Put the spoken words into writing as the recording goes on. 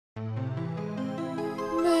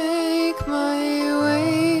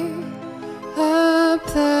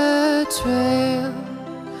trail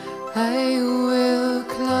I will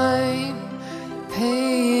climb,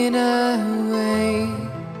 pain away,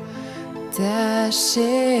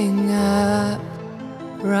 dashing up,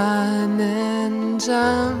 run and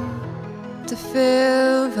jump to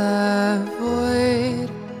fill the void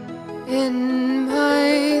in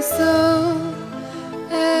my soul.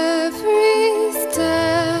 Every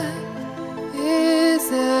step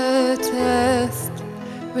is a test.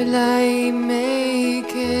 Will I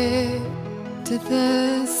make it to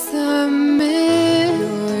the summit?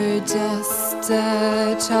 You're just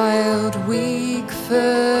a child, weak,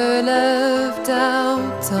 full of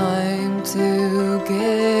doubt. Time to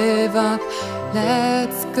give up.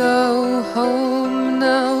 Let's go home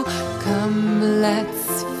now. Come,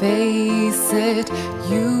 let's face it.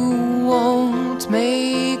 You won't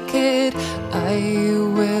make it. I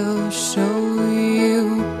will show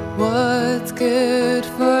you what's good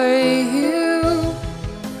for you.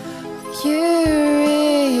 You're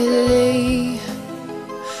really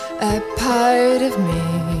a part of me.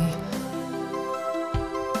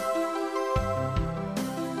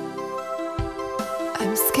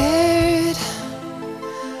 I'm scared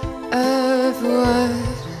of what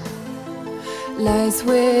lies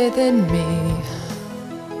within me.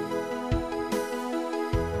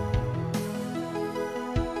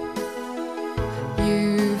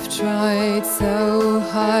 You've tried so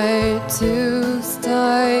hard to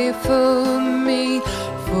stifle me,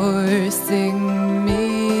 forcing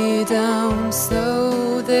me down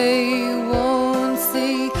so they won't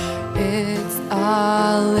see it's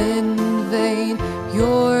all in vain.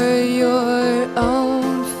 You're your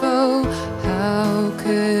own foe. How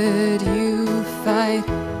could you fight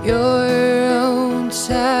your own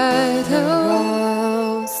shadow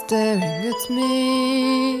while staring at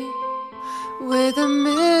me with a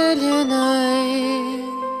million eyes,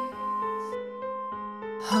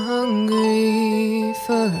 hungry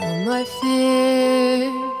for all my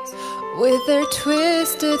fears, with their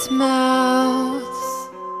twisted mouths?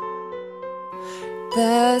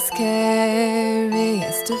 The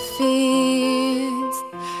scariest of fears,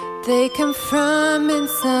 they come from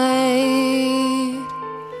inside.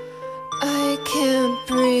 I can't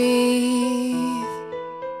breathe.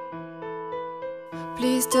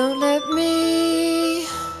 Please don't let me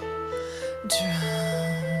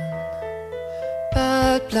drown.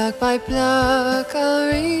 But block by block, I'll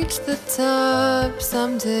reach the top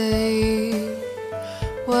someday.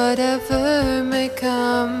 Whatever may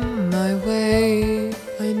come my way,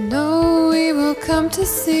 I know we will come to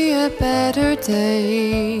see a better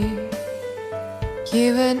day.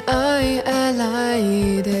 You and I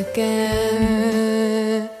allied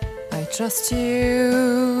again. I trust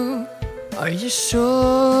you. Are you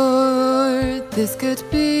sure this could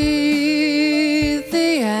be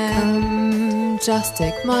the end? Come, just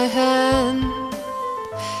take my hand.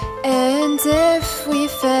 And if we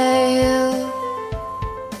fail,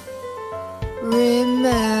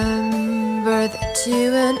 remember that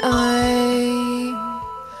you and I